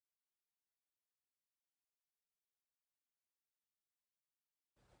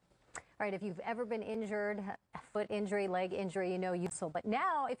All right, if you've ever been injured, foot injury, leg injury, you know useful. But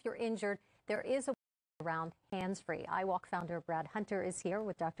now, if you're injured, there is a way around hands-free. iWalk founder Brad Hunter is here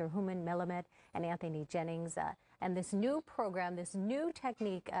with Dr. Human Melamed and Anthony Jennings. And this new program, this new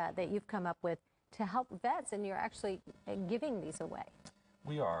technique that you've come up with to help vets, and you're actually giving these away.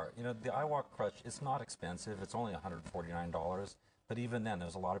 We are. You know, the iWalk crutch is not expensive. It's only $149. But even then,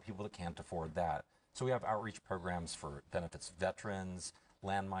 there's a lot of people that can't afford that. So we have outreach programs for benefits veterans,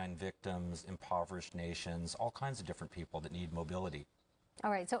 landmine victims, impoverished nations, all kinds of different people that need mobility.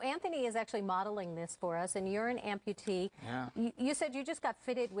 All right, so Anthony is actually modeling this for us, and you're an amputee. Yeah. You said you just got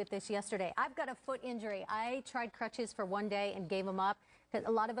fitted with this yesterday. I've got a foot injury. I tried crutches for one day and gave them up.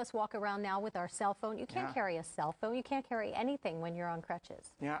 A lot of us walk around now with our cell phone. You can't carry a cell phone. You can't carry anything when you're on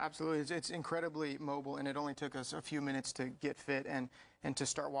crutches. Yeah, absolutely. It's incredibly mobile, and it only took us a few minutes to get fit and to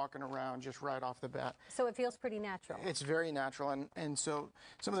start walking around just right off the bat. So it feels pretty natural. It's very natural, and so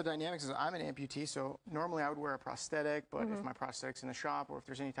some of the dynamics is I'm an amputee, so normally I would wear a prosthetic, but if my prosthetic's in the shop or if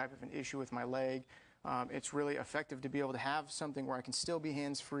there's any type of an issue with my leg, it's really effective to be able to have something where I can still be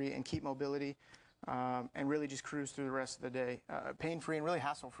hands-free and keep mobility. And really just cruise through the rest of the day, pain-free and really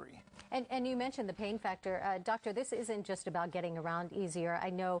hassle-free. And you mentioned the pain factor. Doctor, this isn't just about getting around easier.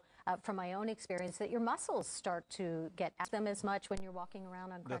 I know from my own experience that your muscles start to get at them as much when you're walking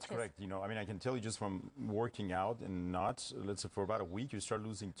around on crutches. That's correct. You know, I mean, I can tell you just from working out and not, let's say for about a week, you start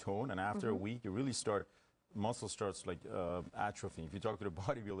losing tone, and after a week, you really start, muscle starts like atrophying. If you talk to the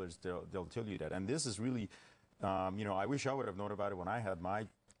bodybuilders, they'll tell you that. And this is really, you know, I wish I would have known about it when I had my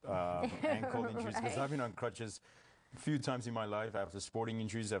ankle injuries, because I've been on crutches a few times in my life. After sporting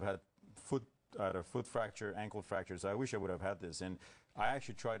injuries, I've had a foot fracture, ankle fracture. So I wish I would have had this, and I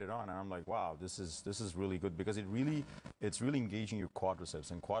actually tried it on, and I'm like, wow, this is really good, because it's really engaging your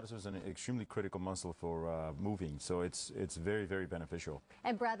quadriceps, and quadriceps is an extremely critical muscle for moving. So it's very, very beneficial.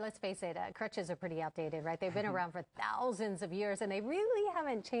 And Brad, let's face it, crutches are pretty outdated, right? They've been around for thousands of years, and they really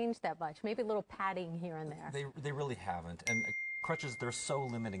haven't changed that much. Maybe a little padding here and there. They really haven't. And crutches, they're so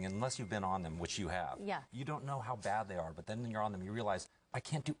limiting unless you've been on them, which you have. Yeah. You don't know how bad they are, but then when you're on them, you realize, I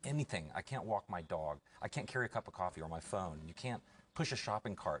can't do anything. I can't walk my dog. I can't carry a cup of coffee or my phone. You can't push a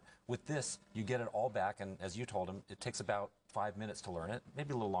shopping cart. With this, you get it all back, and as you told him, it takes about 5 minutes to learn it,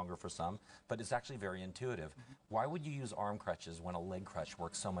 maybe a little longer for some, but it's actually very intuitive. Why would you use arm crutches when a leg crutch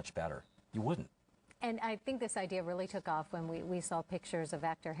works so much better? You wouldn't. And I think this idea really took off when we saw pictures of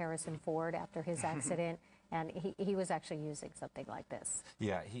actor Harrison Ford after his accident, and he was actually using something like this.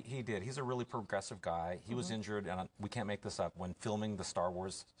 Yeah, he did. He's a really progressive guy. He was injured, and we can't make this up, when filming the Star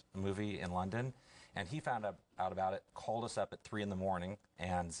Wars movie in London, and he found out about it, called us up at 3 in the morning,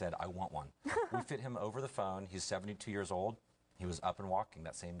 and said, I want one. We fit him over the phone. He's 72 years old. He was up and walking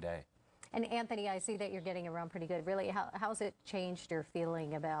that same day. And Anthony, I see that you're getting around pretty good. Really, how's it changed your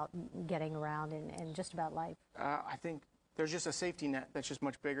feeling about getting around and just about life? I think there's just a safety net that's just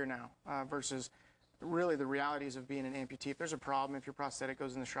much bigger now versus really the realities of being an amputee. If there's a problem, if your prosthetic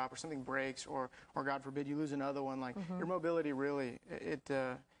goes in the shop or something breaks, or God forbid you lose another one, like your mobility really,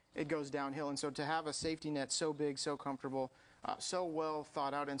 it goes downhill. And so to have a safety net so big, so comfortable, so well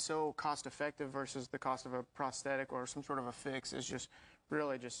thought out, and so cost effective versus the cost of a prosthetic or some sort of a fix is just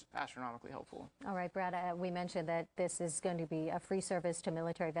really just astronomically helpful. All right, Brad, we mentioned that this is going to be a free service to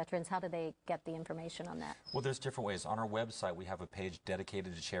military veterans. How do they get the information on that? Well, there's different ways. On our website, we have a page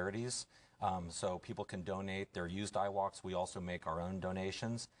dedicated to charities, so people can donate their used iWalks. We also make our own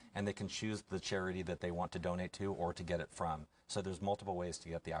donations, and they can choose the charity that they want to donate to or to get it from. So there's multiple ways to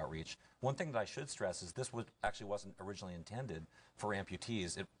get the outreach. One thing that I should stress is this actually wasn't originally intended for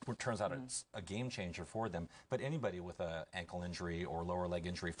amputees. It turns out it's a game changer for them. But anybody with an ankle injury or lower leg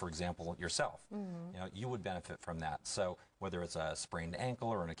injury, for example, yourself, you know, you would benefit from that. So whether it's a sprained ankle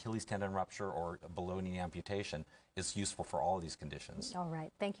or an Achilles tendon rupture or a below-knee amputation, it's useful for all of these conditions. All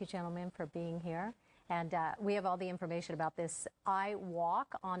right. Thank you, gentlemen, for being here. And we have all the information about this iWalk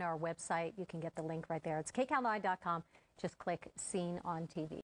on our website. You can get the link right there. It's kcal9.com. Just click Seen on TV.